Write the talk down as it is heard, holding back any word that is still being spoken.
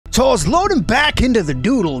So I was loading back into the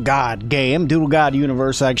Doodle God game. Doodle God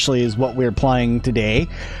universe actually is what we're playing today.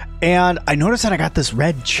 And I noticed that I got this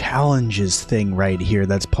red challenges thing right here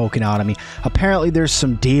that's poking out at me. Apparently there's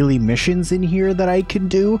some daily missions in here that I can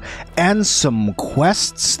do and some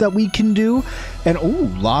quests that we can do.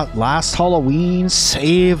 And last Halloween,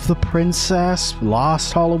 save the princess,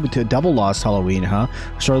 lost Halloween, double lost Halloween, huh?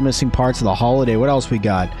 Restore the missing parts of the holiday. What else we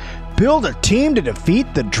got? Build a team to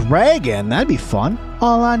defeat the dragon. That'd be fun.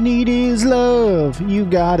 All I need is love. You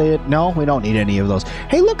got it. No, we don't need any of those.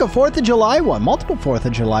 Hey, look, a 4th of July one. Multiple 4th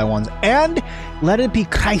of July ones. And let it be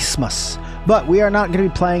Christmas. But we are not going to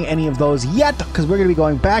be playing any of those yet because we're going to be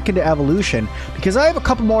going back into Evolution because I have a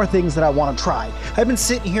couple more things that I want to try. I've been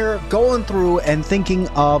sitting here going through and thinking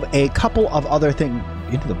of a couple of other things.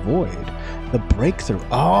 Into the void. The breakthrough.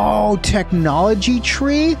 Oh, technology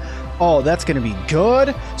tree. Oh, that's going to be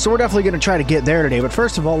good. So we're definitely going to try to get there today. But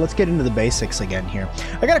first of all, let's get into the basics again here.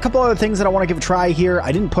 I got a couple other things that I want to give a try here.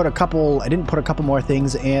 I didn't put a couple more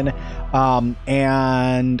things in,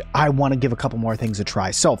 and I want to give a couple more things a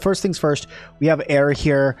try. So first things first, we have air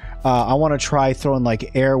here. I want to try throwing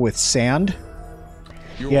like air with sand.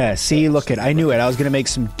 Yeah, see, look it. I knew it. I was going to make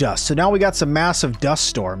some dust. So now we got some massive dust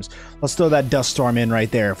storms. Let's throw that dust storm in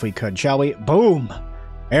right there if we could, shall we? Boom.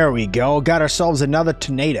 There we go. Got ourselves another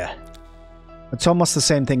tornado. It's almost the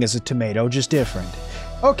same thing as a tomato, just different.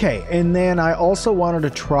 Okay, and then I also wanted to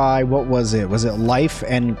try, what was it? Was it life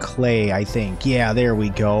and clay, I think. Yeah, there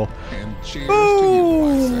we go.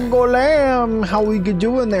 Boom! Golem! How we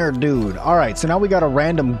doing there, dude? Alright, so now we got a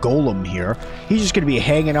random golem here. He's just going to be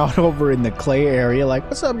hanging out over in the clay area like,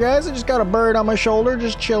 what's up, guys? I just got a bird on my shoulder,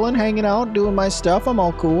 just chilling, hanging out, doing my stuff. I'm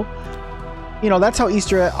all cool. You know, that's how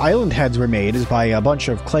Easter Island heads were made, is by a bunch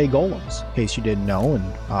of clay golems, in case you didn't know,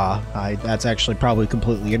 and that's actually probably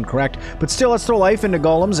completely incorrect. But still, let's throw life into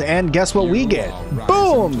golems, and guess what we get?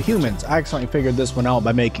 Boom! Humans. I accidentally figured this one out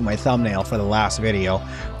by making my thumbnail for the last video.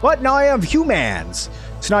 But now I have humans!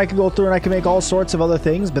 So now I can go through and I can make all sorts of other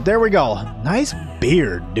things, but there we go. Nice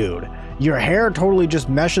beard, dude. Your hair totally just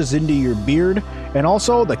meshes into your beard, and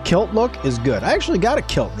also the kilt look is good. I actually got a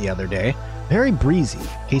kilt the other day. Very breezy,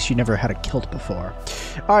 in case you never had a kilt before.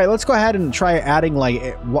 All right, let's go ahead and try adding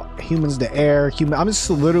like humans to air. I'm just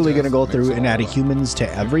literally going to go through and add humans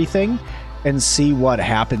to everything and see what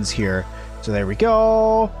happens here. So there we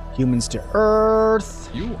go. Humans to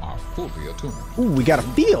earth. You are fully attuned. Ooh, we got a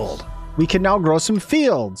field. We can now grow some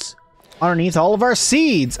fields underneath all of our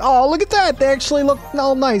seeds. Oh, look at that. They actually look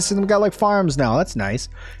all nice, and we've got like farms now. That's nice.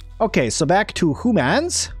 Okay, so back to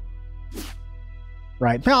humans.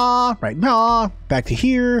 Right now, back to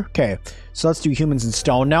here. Okay, so let's do humans in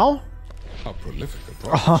stone now. A prolific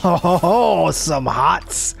Oh, some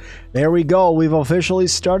hots. There we go. We've officially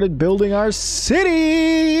started building our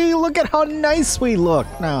city. Look at how nice we look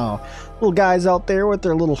now. Little guys out there with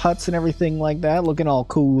their little huts and everything like that, looking all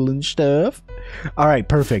cool and stuff. All right,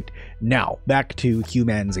 perfect. Now, back to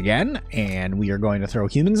humans again, and we are going to throw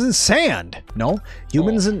humans in sand. No,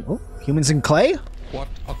 humans in clay? What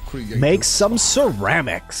a creative Make some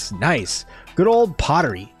ceramics. Nice. Good old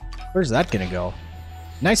pottery. Where's that gonna go?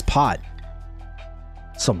 Nice pot.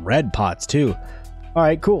 Some red pots too. All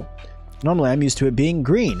right, cool. Normally I'm used to it being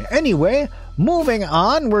green. Anyway, moving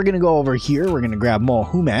on, we're gonna go over here. We're gonna grab more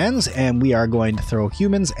humans, and we are going to throw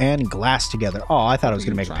humans and glass together. Oh, I thought I was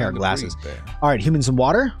gonna make a pair of glasses. All right, humans in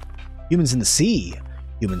water, humans in the sea,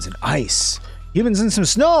 humans in ice, humans in some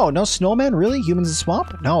snow. No snowman, really? Humans in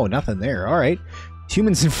swamp? No, nothing there. All right.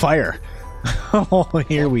 Humans in fire. Oh,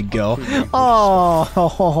 here we go. Oh,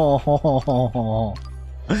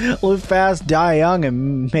 live fast, die young,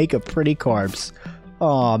 and make a pretty corpse.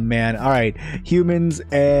 Oh, man. All right. Humans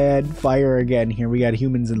and fire again. Here we got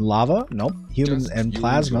humans in lava. Nope. Humans and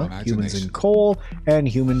plasma. Humans in coal. And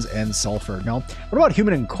humans and sulfur. No. What about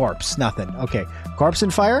human and corpse? Nothing. Okay. Corpse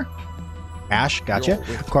and fire? Ash, gotcha.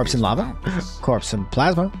 Corpse and lava. Corpse and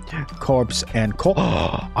plasma. Corpse and coal.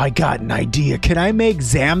 Oh, I got an idea. Can I make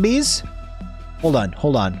zombies? Hold on.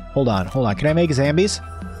 Can I make zombies?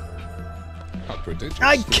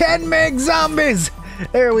 I can make zombies!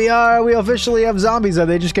 There we are. We officially have zombies. Are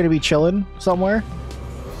they just going to be chilling somewhere?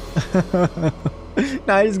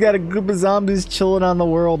 Now I just got a group of zombies chilling on the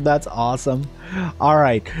world. That's awesome. All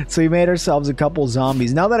right, so we made ourselves a couple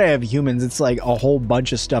zombies. Now that I have humans, it's like a whole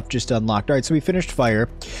bunch of stuff just unlocked. All right, so we finished fire.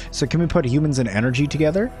 So can we put humans and energy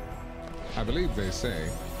together? I believe they say,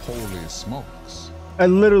 holy smokes. I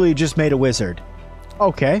literally just made a wizard.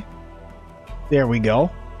 Okay. There we go.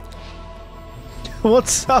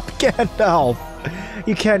 What's up, Gandalf?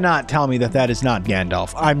 You cannot tell me that that is not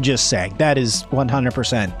Gandalf. I'm just saying. That is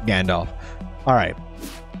 100% Gandalf. All right.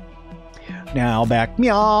 Now back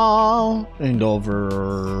meow and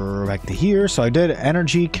over back to here. So I did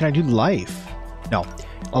energy. Can I do life? No.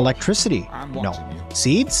 Electricity? No.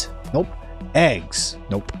 Seeds? Nope. Eggs?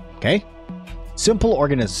 Nope. Okay. Simple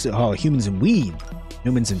organisms. Oh, humans and weed.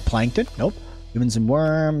 Humans and plankton? Nope. Humans and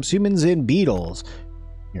worms. Humans and beetles.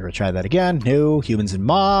 Here, we'll try that again. No. Humans and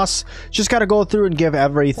moss. Just got to go through and give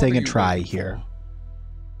everything a try here.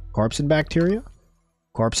 Corpse and bacteria?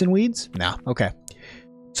 Corpse and weeds? Nah. Okay.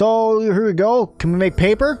 So here we go. Can we make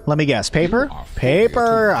paper? Let me guess. Paper?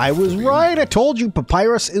 Paper. I was right. I told you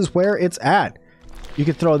papyrus is where it's at. You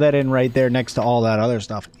could throw that in right there next to all that other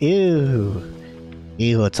stuff. Ew.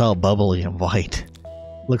 Ew, it's all bubbly and white.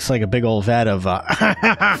 Looks like a big old vat of...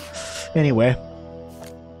 Anyway.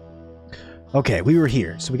 Okay, we were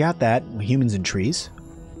here. So we got that. Humans and trees.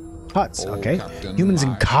 Huts. Okay. Humans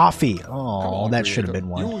and coffee. Oh, that should have been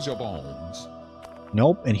one. Use your bones.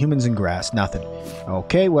 Nope. And humans and grass. Nothing.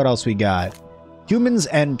 Okay, what else we got? Humans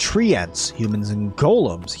and treants. Humans and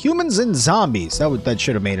golems. Humans and zombies. That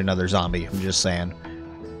should have made another zombie. I'm just saying.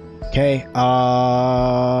 Okay.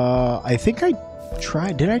 I think I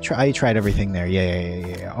tried. Did I try? I tried everything there.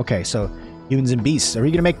 Yeah. Okay, so humans and beasts. Are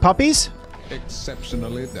we gonna make puppies?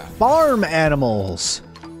 Exceptionally done. Farm animals.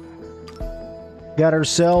 Got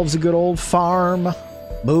ourselves a good old farm.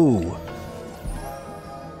 Boo.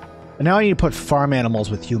 And now I need to put farm animals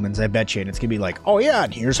with humans, I bet you. And it's going to be like, oh yeah,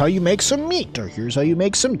 and here's how you make some meat, or here's how you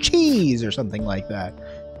make some cheese, or something like that.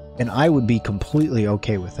 And I would be completely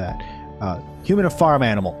okay with that. Human and farm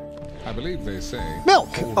animal. I believe they say milk.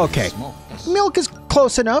 Okay. Smokes. Milk is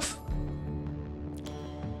close enough.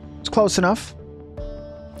 It's close enough.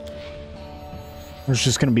 There's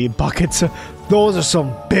just going to be buckets of... Those are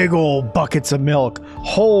some big old buckets of milk.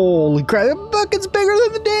 Holy crap. That bucket's bigger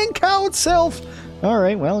than the dang cow itself. All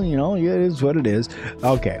right, well, you know, it is what it is.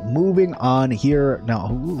 Okay, moving on here.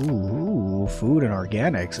 Now, ooh, food and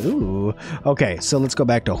organics. Ooh. Okay, so let's go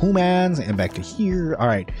back to humans and back to here. All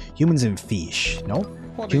right, humans and fish. No.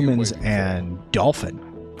 Humans and dolphin.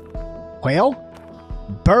 Whale?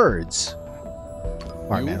 Birds.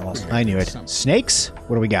 Farm animals. I knew it. Snakes?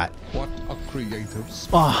 What do we got? What a creative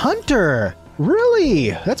space. A hunter.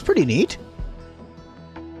 Really? That's pretty neat.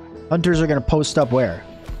 Hunters are going to post up where?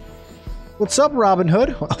 What's up, Robin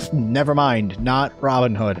Hood? Well, never mind. Not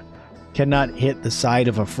Robin Hood. Cannot hit the side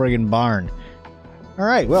of a friggin' barn.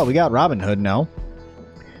 Alright, well, we got Robin Hood now.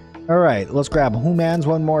 Alright, let's grab humans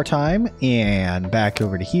one more time. And back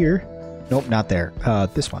over to here. Nope, not there.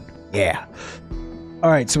 This one. Yeah.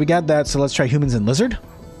 Alright, so we got that. So let's try humans and lizard.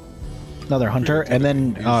 Another hunter. And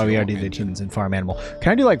then, oh, we already did humans and farm animal.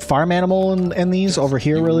 Can I do like farm animal and these over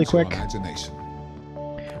here really quick?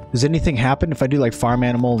 Does anything happen if I do like farm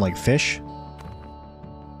animal and like fish?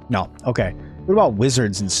 No. Okay. What about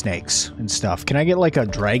wizards and snakes and stuff? Can I get like a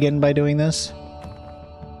dragon by doing this?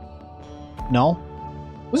 No?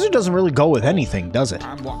 Wizard doesn't really go with anything, does it?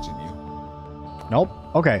 I'm watching you. Nope.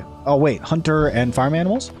 Okay. Oh, wait. Hunter and farm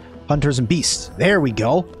animals? Hunters and beasts. There we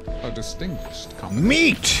go. A distinguished combination.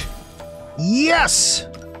 Meat! Yes!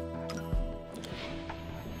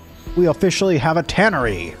 We officially have a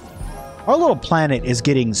tannery. Our little planet is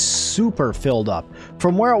getting super filled up.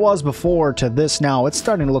 From where it was before to this now, it's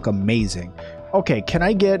starting to look amazing. Okay, can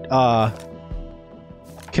I get,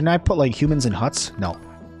 can I put, like, humans in huts? No.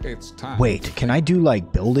 It's time. Wait, can I do,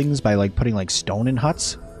 like, buildings by, like, putting, like, stone in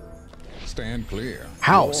huts? Stand clear.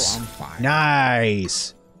 House. You're on fire.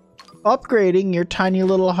 Nice. Upgrading your tiny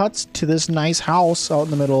little huts to this nice house out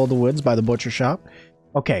in the middle of the woods by the butcher shop.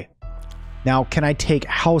 Okay. Now, can I take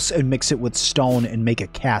house and mix it with stone and make a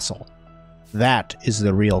castle? That is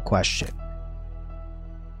the real question.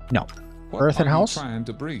 No. What Earth and are you house? trying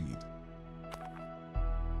to breed?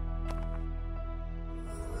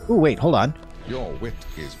 Ooh, wait, hold on. Your wit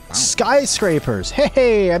is bound. Skyscrapers.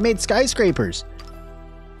 Hey, I made skyscrapers.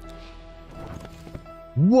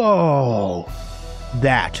 Whoa.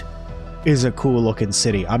 That is a cool looking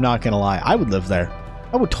city. I'm not going to lie. I would live there.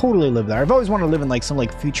 I would totally live there. I've always wanted to live in like some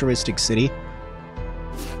like futuristic city.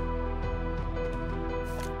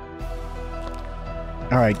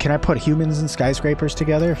 All right, can I put humans and skyscrapers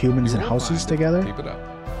together? Humans and houses together? Keep it up.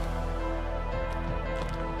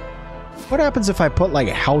 What happens if I put like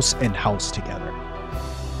a house and house together?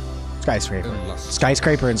 Skyscraper.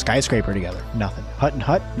 Skyscraper and skyscraper together. Nothing. Hut and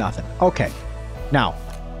hut? Nothing. Okay. Now,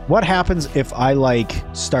 what happens if I like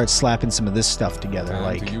start slapping some of this stuff together? Time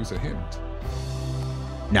Like, to use a hint.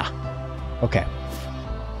 nah. Okay.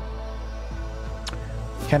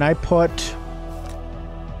 Can I put...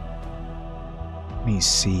 Let me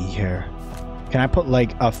see here. Can I put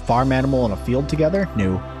like a farm animal and a field together?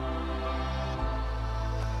 No.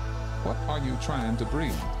 What are you trying to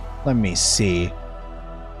breed? Let me see.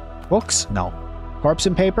 Books? No. Corpse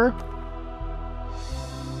and paper?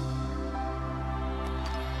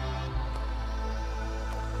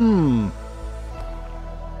 None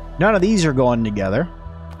of these are going together.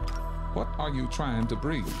 What are you trying to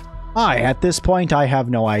breed? At this point, I have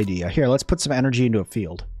no idea. Here, let's put some energy into a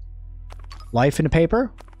field. Life into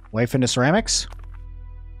paper. Life into ceramics.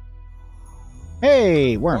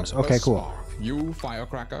 Hey, worms. What Okay, a cool. spark. You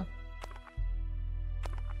firecracker.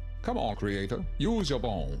 Come on, creator. Use your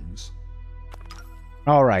bones.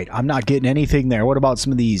 All right, I'm not getting anything there. What about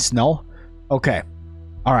some of these? No? Okay.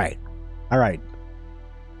 All right. All right.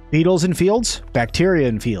 Beetles in fields? Bacteria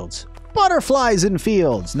in fields. Butterflies in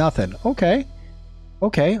fields. Nothing. Okay.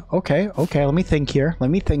 Okay, okay, okay. Let me think here. Let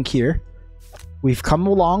me think here. We've come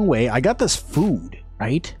a long way. I got this food,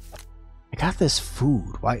 right? I got this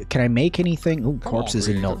food. Why? Can I make anything? Ooh, corpses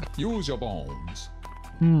in milk. Use your bones.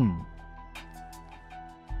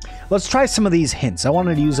 Let's try some of these hints. I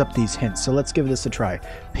wanted to use up these hints, so let's give this a try.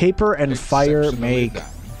 Paper and fire make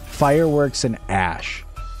fireworks and ash.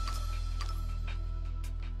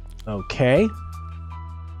 Okay.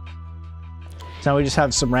 So now we just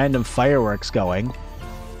have some random fireworks going.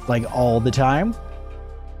 Like all the time.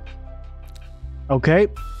 Okay.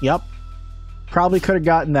 Yep. Probably could have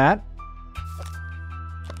gotten that.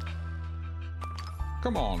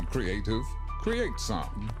 Come on, creative. Create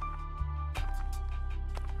something.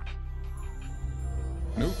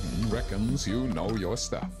 Newton reckons you know your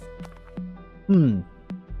stuff.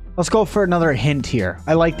 Let's go for another hint here.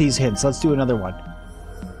 I like these hints. Let's do another one.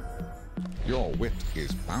 Your wit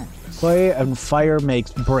is boundless. Clay and fire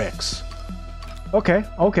makes bricks. Okay,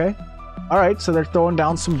 okay. Alright, so they're throwing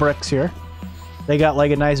down some bricks here. They got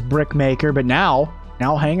like a nice brick maker, but now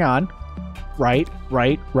hang on. Right.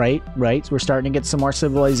 So we're starting to get some more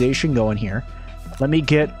civilization going here. Let me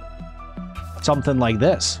get something like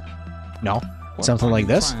this. No. Something like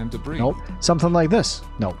this? Nope. Something like this?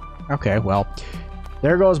 Nope. Okay, well,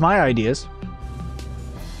 there goes my ideas.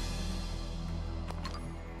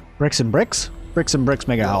 Bricks and bricks? Bricks and bricks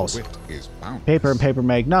make a house. Paper and paper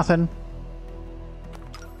make nothing.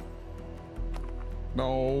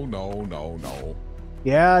 No.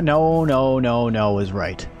 Yeah, no is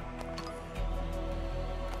right.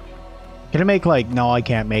 Can I make like... No, I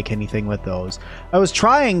can't make anything with those. I was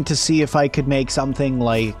trying to see if I could make something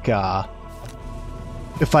like,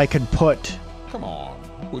 if I could put... Come on,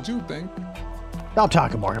 would you think? Stop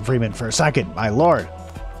talking, Morgan Freeman, for a second, my lord.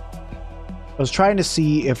 I was trying to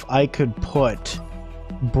see if I could put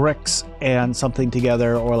bricks and something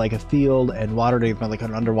together, or like a field and water together, like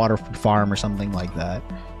an underwater farm or something like that.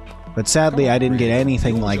 But sadly, I didn't get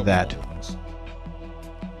anything like that.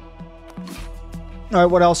 Alright,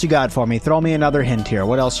 what else you got for me? Throw me another hint here.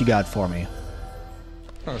 What else you got for me?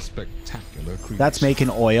 A spectacular creation. That's making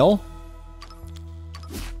oil.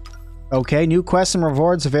 Okay, new quests and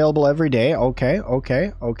rewards available every day. Okay.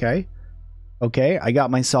 Okay, I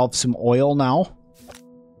got myself some oil now.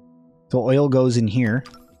 So oil goes in here.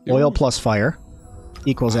 Oil plus fire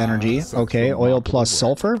equals energy. Okay, oil plus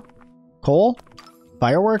sulfur. Coal.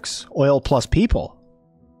 Fireworks. Oil plus people.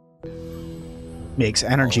 Makes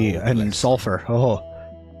energy and sulfur. Oh.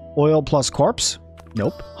 Oil plus corpse?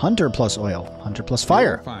 Nope. Hunter plus oil. Hunter plus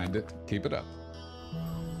fire. Find it. Keep it up.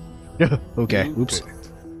 Okay, oops.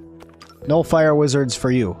 No fire wizards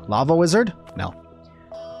for you. Lava wizard? No.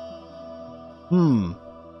 Oh,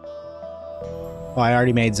 I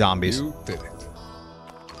already made zombies. You did it.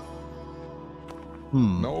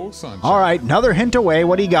 No sunshine. Alright, another hint away.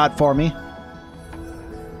 What do you got for me?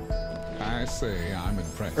 I say I'm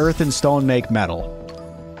impressed. Earth and stone make metal.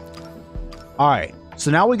 Alright,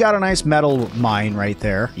 so now we got a nice metal mine right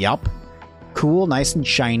there. Yup. Cool, nice and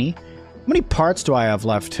shiny. How many parts do I have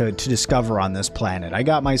left to discover on this planet? I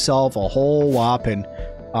got myself a whole whopping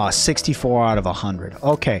 64 out of 100.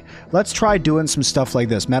 Okay, let's try doing some stuff like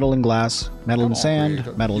this. Metal and glass, metal and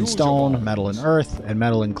sand, metal and stone, metal and earth, and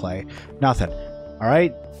metal and clay. Nothing.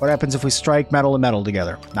 Alright, what happens if we strike metal and metal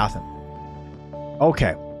together? Nothing.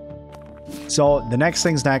 Okay. So, the next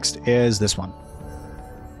thing's next is this one.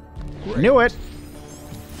 Knew it!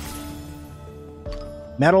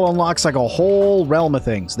 Metal unlocks like a whole realm of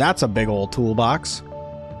things. That's a big old toolbox.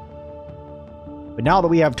 But now that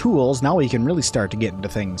we have tools, now we can really start to get into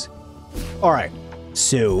things. Alright,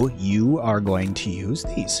 so you are going to use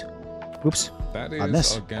these. Oops, that is on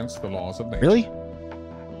this. Against the laws of nature. Really?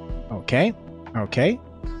 Okay, okay.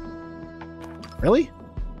 Really?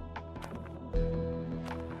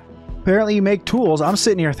 Apparently you make tools. I'm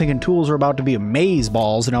sitting here thinking tools are about to be amaze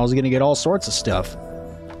balls and I was going to get all sorts of stuff.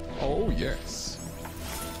 Oh, yes.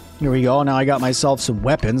 Here we go. Now I got myself some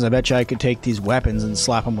weapons. I bet you I could take these weapons and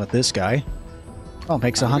slap them with this guy. Oh,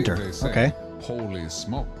 makes a hunter. Okay. Holy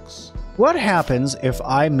smokes. What happens if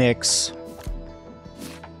I mix...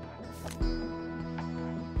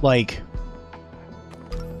 like...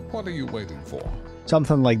 What are you waiting for?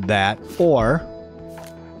 something like that, or...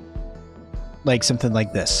 like something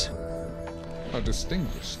like this. A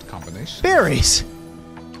distinguished combination. Berries!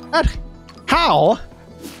 How?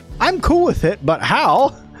 I'm cool with it, but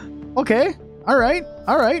how? Okay. Alright.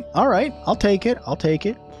 Alright. Alright. I'll take it. I'll take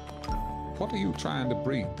it. What are you trying to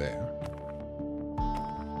breed there?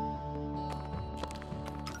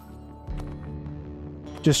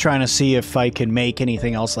 Just trying to see if I can make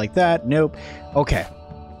anything else like that. Nope. Okay.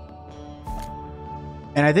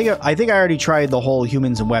 And I think I already tried the whole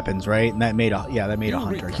humans and weapons, right? And that made a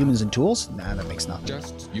hunter. Humans and tools? Nah, that makes nothing.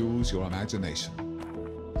 Just use your imagination.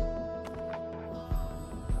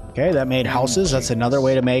 Okay, that made houses. That's another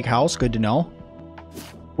way to make house. Good to know.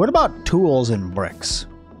 What about tools and bricks?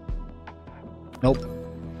 Nope.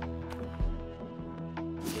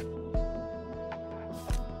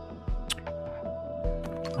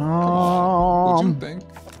 What you think?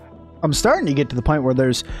 I'm starting to get to the point where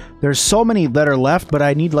there's so many that are left, but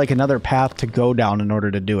I need like another path to go down in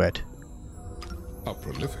order to do it. A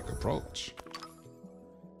prolific approach.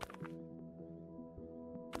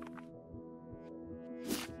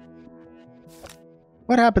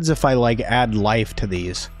 What happens if I like add life to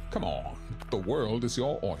these? Come on, the world is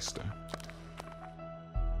your oyster.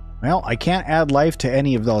 Well, I can't add life to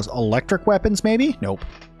any of those electric weapons, maybe? Nope.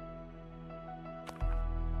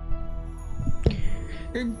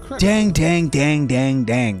 Incredible. Dang, dang, dang, dang,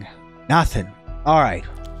 dang. Nothing. Alright.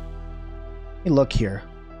 Let me look here.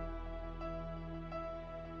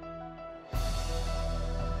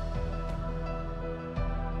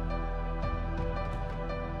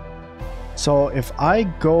 So if I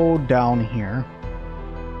go down here,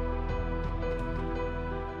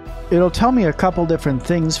 it'll tell me a couple different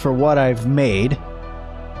things for what I've made.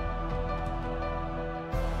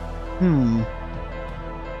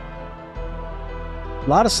 A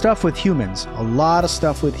lot of stuff with humans. A lot of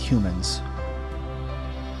stuff with humans.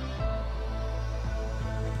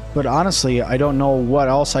 But honestly, I don't know what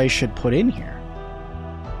else I should put in here.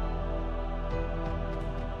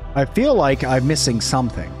 I feel like I'm missing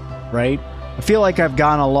something, right? I feel like I've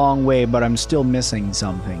gone a long way, but I'm still missing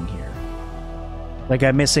something here. Like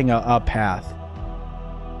I'm missing a path.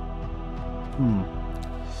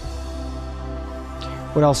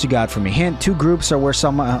 What else you got for me? Hint, 2 groups are where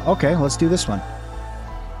some... okay, let's do this one.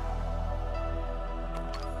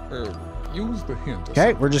 Use the hint.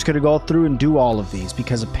 Okay, we're just going to go through and do all of these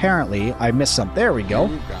because apparently I missed some. There we go.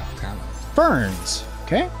 You've got talent. Ferns.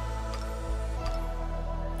 Okay.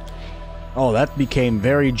 Oh, that became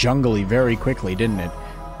very jungly very quickly, didn't it?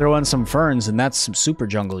 Throw in some ferns and that's some super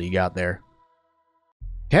jungle you got there.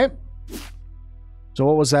 Okay. So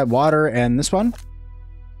what was that? Water and this one?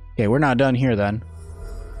 Okay, we're not done here then.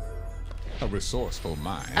 A resourceful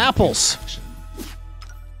mind. Apples.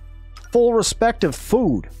 Full respect of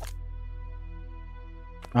food.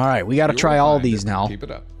 All right, we got to try all these now. Keep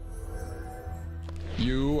it up.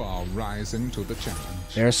 You are rising to the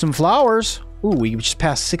challenge. There's some flowers. Ooh, we just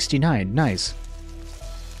passed 69. Nice.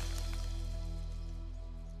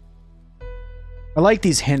 I like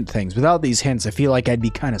these hint things. Without these hints, I feel like I'd be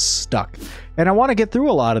kind of stuck. And I want to get through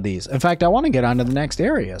a lot of these. In fact, I want to get on to the next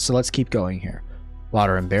area. So let's keep going here.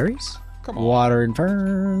 Water and berries. Come on. Water and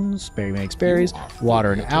ferns. Berry makes berries.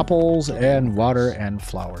 Water and apples. And water and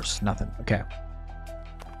flowers. Nothing. Okay.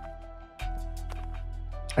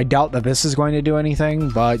 I doubt that this is going to do anything,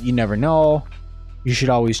 but you never know. You should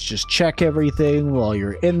always just check everything while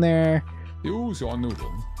you're in there. Use your noodle.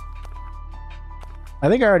 I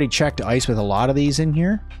think I already checked ice with a lot of these in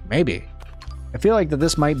here. Maybe. I feel like that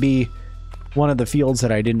this might be one of the fields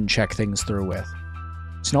that I didn't check things through with.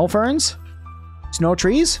 Snow ferns? Snow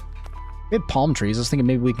trees? We had palm trees. I was thinking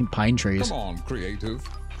maybe we can pine trees. Come on, creative.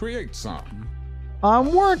 Create some.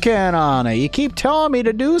 I'm working on it. You keep telling me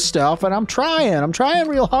to do stuff, and I'm trying. I'm trying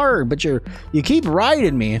real hard, but you keep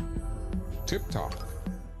riding me. Tip-top.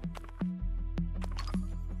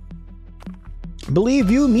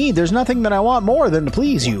 Believe you me, there's nothing that I want more than to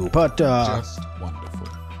please you, but, Just wonderful.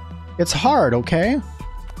 it's hard, okay?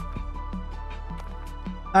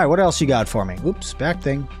 Alright, what else you got for me? Oops, back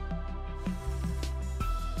thing.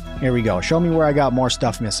 Here we go. Show me where I got more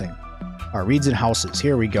stuff missing. Alright, reeds and houses.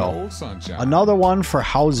 Here we go. No sunshine. Another one for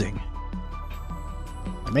housing.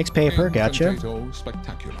 It makes paper, gotcha.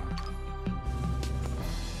 Spectacular.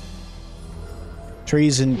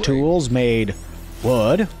 Trees and tools made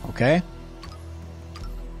wood, okay.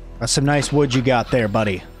 That's some nice wood you got there,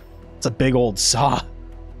 buddy. It's a big old saw.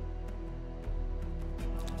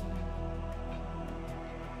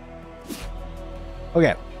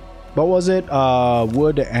 Okay. What was it?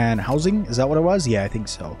 Wood and housing? Is that what it was? Yeah, I think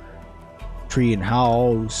so. Tree and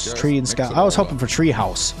house. Just tree and mix sky. it I was all hoping up. for tree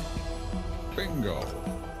house. Bingo.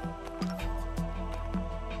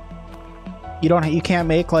 You can't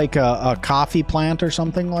make like a coffee plant or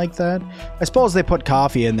something like that. I suppose they put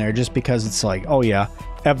coffee in there just because it's like, oh yeah,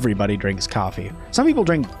 everybody drinks coffee. Some people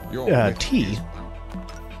drink Your wit tea. is-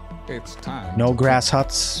 It's time. No to grass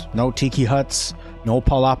huts, no tiki huts, no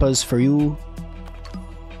palapas for you.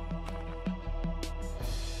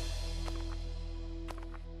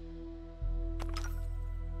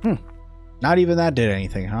 Not even that did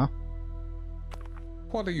anything, huh?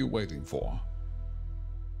 What are you waiting for?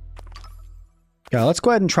 Yeah, let's go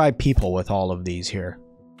ahead and try people with all of these here.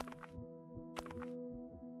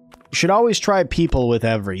 You should always try people with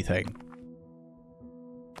everything.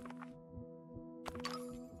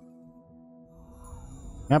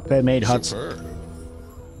 Yep, that made huts. Superb.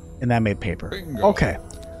 And that made paper. Bingo. Okay.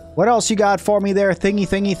 What else you got for me there? Thingy,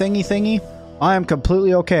 thingy, thingy, thingy? I am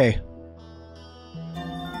completely okay.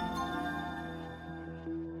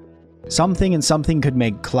 Something and something could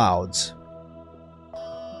make clouds.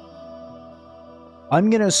 I'm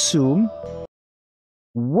gonna assume...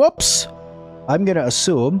 Whoops! I'm gonna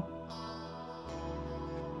assume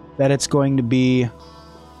that it's going to be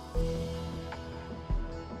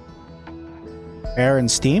air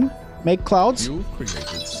and steam make clouds. You've created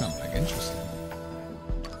something interesting.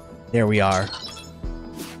 There we are.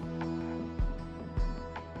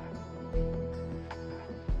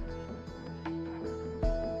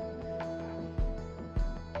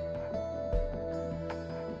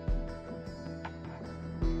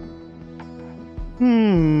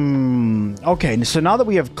 Okay, so now that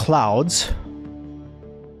we have clouds.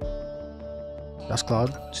 Dust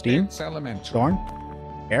cloud, steam, It's elementary. storm,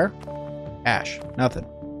 air, ash, nothing.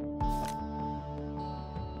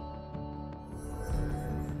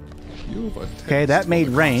 You've a Okay, that taste made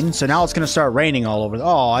for the rain, so now it's going to start raining all over.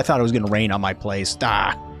 Oh, I thought it was going to rain on my place. It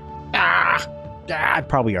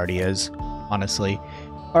probably already is, honestly.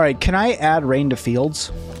 All right, can I add rain to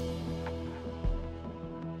fields?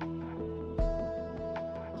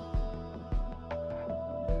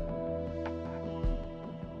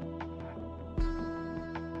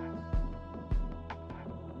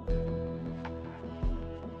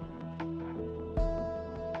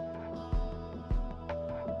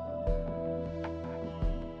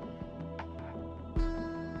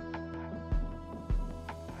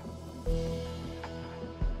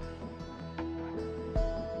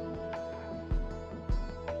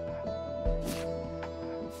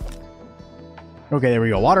 Okay, there we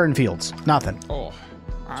go. Water and fields. Nothing. Oh,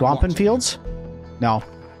 I'm Swamp and watching. fields? No.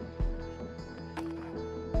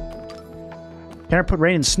 Can I put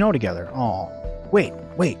rain and snow together? Oh. Wait.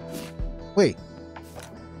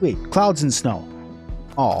 Clouds and snow.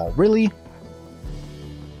 Oh, really?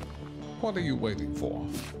 What are you waiting for?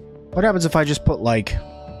 What happens if I just put, like...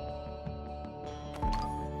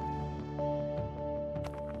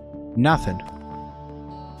 nothing?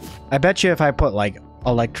 I bet you if I put, like,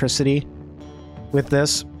 electricity with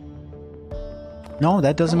this... No,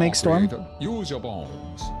 that doesn't Come make on, storm? creator. Use your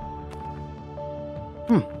bones.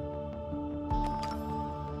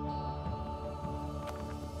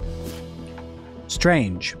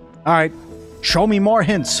 Strange. Alright, show me more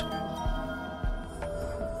hints.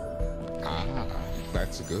 Ah,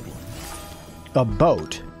 that's a good one. A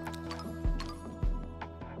boat.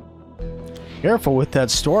 Careful with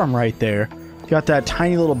that storm right there. Got that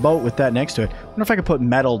tiny little boat with that next to it. I wonder if I could put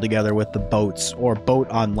metal together with the boats, or boat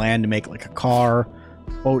on land to make like a car,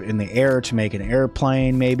 boat in the air to make an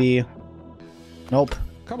airplane, maybe. Nope.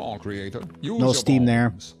 Come on, creator. Use No your steam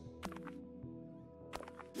there. bones.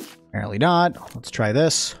 Apparently not. Let's try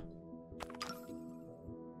this.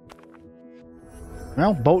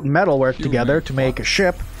 Well, boat and metal work You together make to make a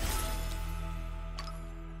ship.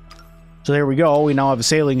 So there we go. We now have a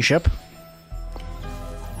sailing ship.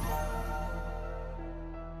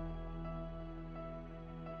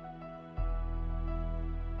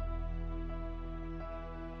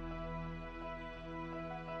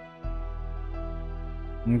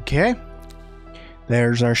 Okay.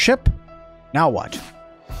 There's our ship. Now what?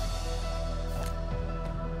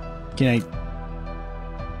 Can I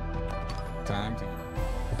Time to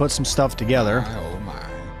put some stuff together? my, oh my.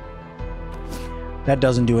 That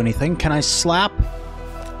doesn't do anything. Can I slap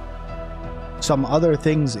some other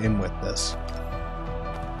things in with this?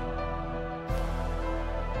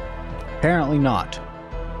 Apparently not.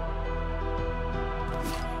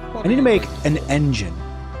 What I need are to you make waiting an for? engine.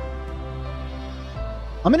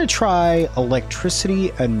 I'm going to try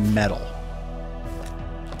electricity and metal.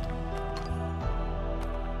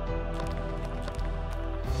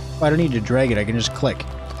 I don't need to drag it. I can just click.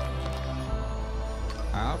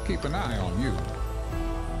 I'll keep an eye on you.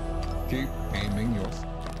 Keep aiming your...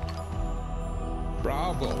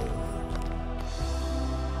 Bravo.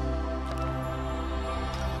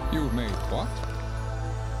 You made what?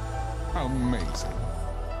 Amazing.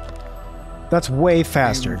 That's way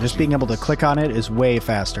faster. Just being able to click on it is way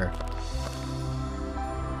faster.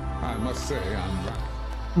 I must say I'm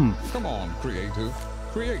right. Come on, creative.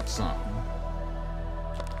 Create something.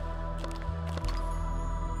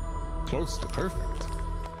 Close to perfect.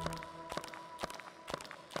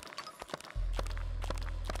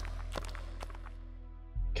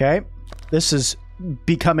 Okay. This is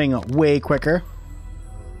becoming way quicker.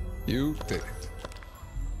 You did it.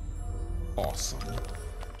 Awesome.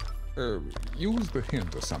 Use the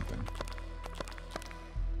hint or something.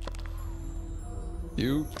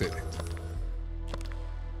 You did it.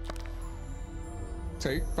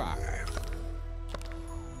 Take 5.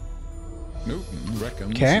 Newton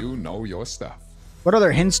reckons you know your stuff. What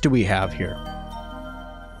other hints do we have here?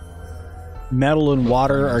 Metal and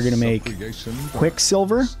water are going to make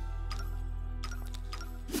Quicksilver.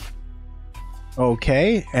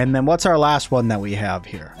 Okay, and then what's our last one that we have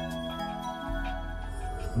here?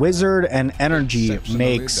 Wizard and energy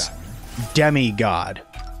makes demigod.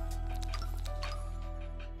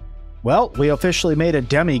 Well, we officially made a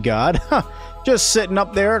demigod. Just sitting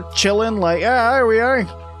up there, chilling like, ah, there we are.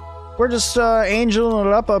 We're just angeling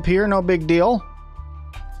it up here, no big deal.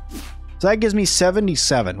 So that gives me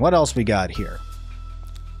 77. What else we got here?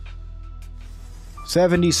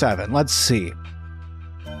 77. Let's see.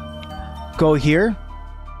 Go here.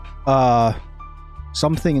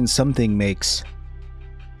 Something and something makes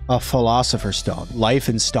a philosopher's stone. Life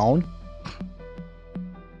and stone.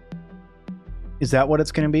 Is that what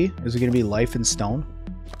it's going to be? Is it going to be life and stone?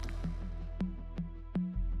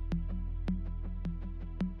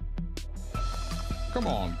 Come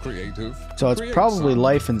on, creative. So it's probably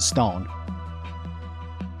life and stone.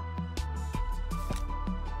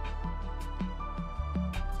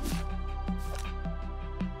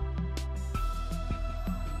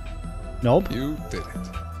 Nope. You did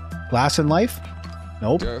it. Glass and life?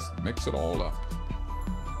 Nope. Just mix it all up.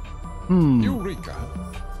 Eureka.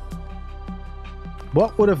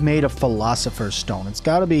 What would have made a philosopher's stone? It's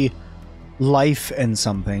got to be life and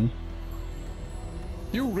something.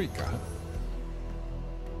 Eureka.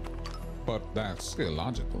 But that's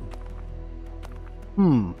illogical.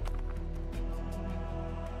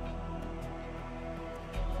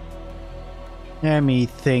 Let me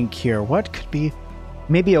think here. What could be?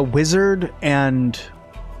 Maybe a wizard and...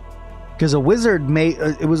 Because a wizard made...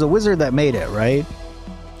 it was a wizard that made it, right?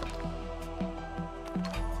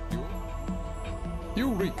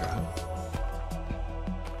 Eureka.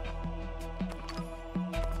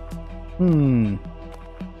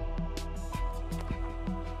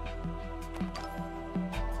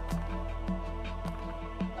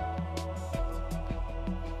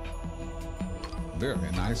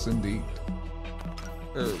 Very nice indeed.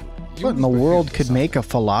 What in the world could make a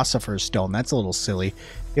philosopher's stone? That's a little silly.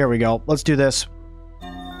 Here we go. Let's do this.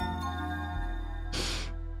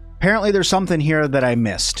 Apparently there's something here that I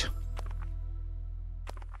missed.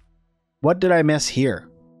 What did I miss here?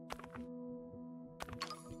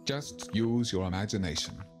 Just use your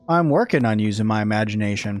imagination. I'm working on using my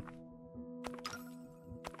imagination.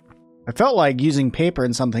 I felt like using paper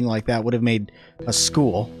and something like that would have made a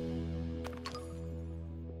school.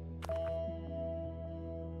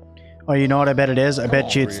 Oh, you know what I bet it is? I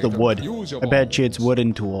bet you it's the wood. I bet you it's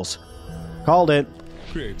wooden tools. Called it.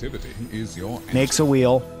 Creativity is your answer. Makes a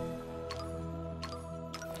wheel.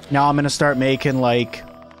 Now I'm going to start making, like,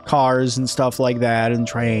 cars and stuff like that, and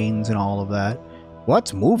trains and all of that.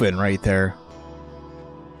 What's moving right there?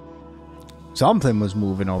 Something was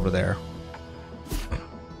moving over there.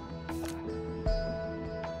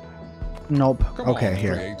 Nope. Come okay, on,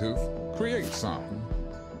 here. Creative. Create something.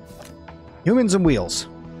 Humans and wheels.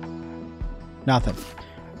 Nothing.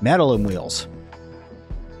 Metal and wheels.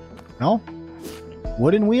 No?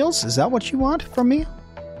 Wooden wheels? Is that what you want from me?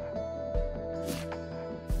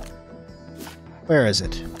 Where is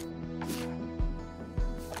it?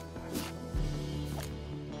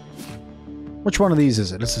 Which one of these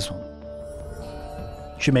is it? It's this one.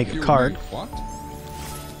 Should make a cart. What?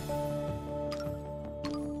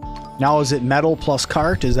 Now is it metal plus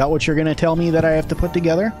cart? Is that what you're going to tell me that I have to put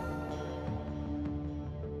together?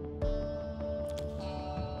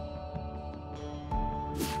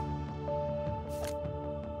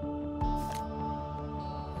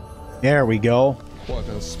 There we go. What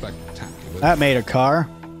a spectacular... That made a car.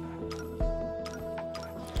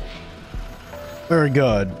 Very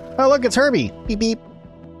good. Oh, look, it's Herbie. Beep, beep.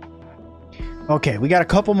 Okay, we got a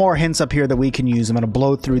couple more hints up here that we can use. I'm going to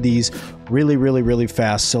blow through these really, really, really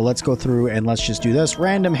fast. So let's go through and let's just do this.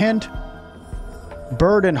 Random hint.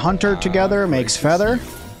 Bird and hunter together makes feather.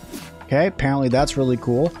 Okay, apparently that's really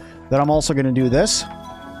cool. Then I'm also going to do this.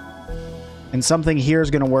 And something here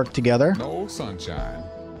is going to work together. No sunshine.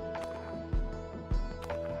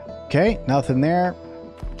 Okay, nothing there.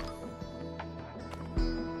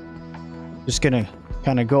 Just going to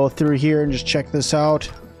kind of go through here and just check this out.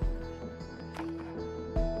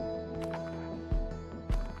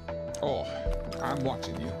 Oh, I'm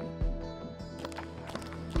watching you.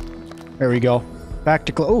 There we go. Back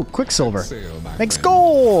to... Oh, Quicksilver. Sail, my Makes friend.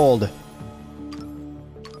 gold!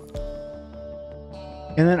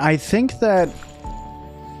 And then I think that...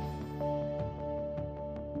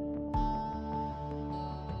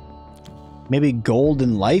 maybe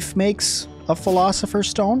golden life makes a Philosopher's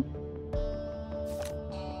Stone?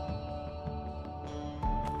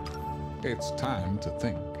 It's time to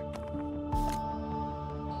think.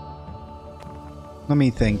 Let me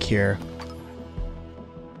think here.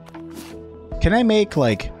 Can I make,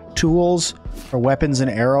 like, tools or weapons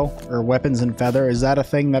and arrow or weapons and feather? Is that a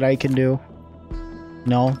thing that I can do?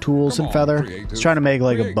 No? Tools Come and on, feather? creative. I was trying to make,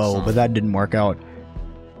 like, a Create bow, some. but that didn't work out.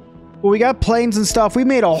 Well, we got planes and stuff. We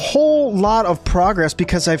made a whole lot of progress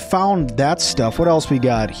because I found that stuff. What else we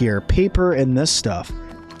got here? Paper and this stuff.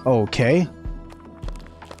 Okay. You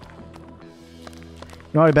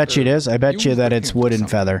know what I bet you it is? I bet you use that the it's hint wood and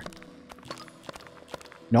something. feather.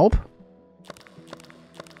 Nope.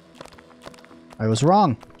 I was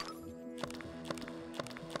wrong.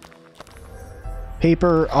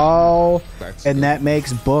 Paper, oh, That's and good. that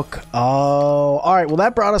makes book, oh. All right, well,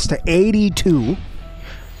 that brought us to 82.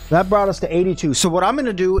 That brought us to 82. So what I'm going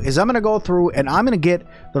to do is I'm going to go through and I'm going to get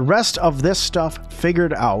the rest of this stuff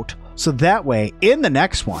figured out. So that way, in the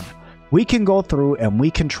next one, we can go through and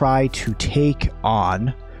we can try to take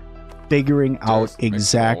on figuring out Just mix it all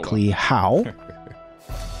exactly how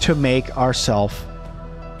to make ourselves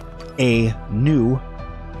a new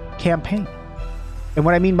campaign. And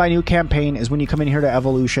what I mean by new campaign is when you come in here to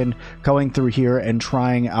Evolution, going through here and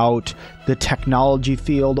trying out the technology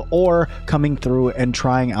field, or coming through and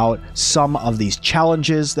trying out some of these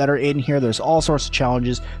challenges that are in here. There's all sorts of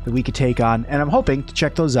challenges that we could take on, and I'm hoping to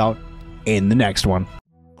check those out in the next one.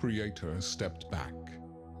 Creator stepped back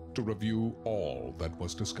to review all that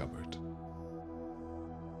was discovered.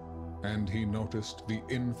 And he noticed the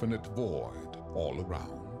infinite void all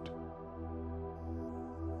around.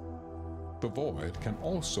 The void can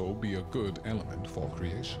also be a good element for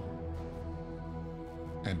creation.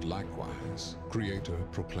 And likewise, Creator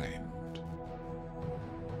proclaimed.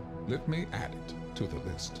 Let me add it to the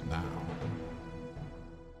list now.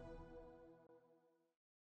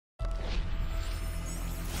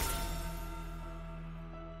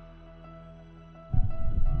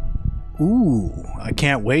 Ooh, I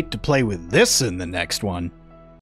can't wait to play with this in the next one.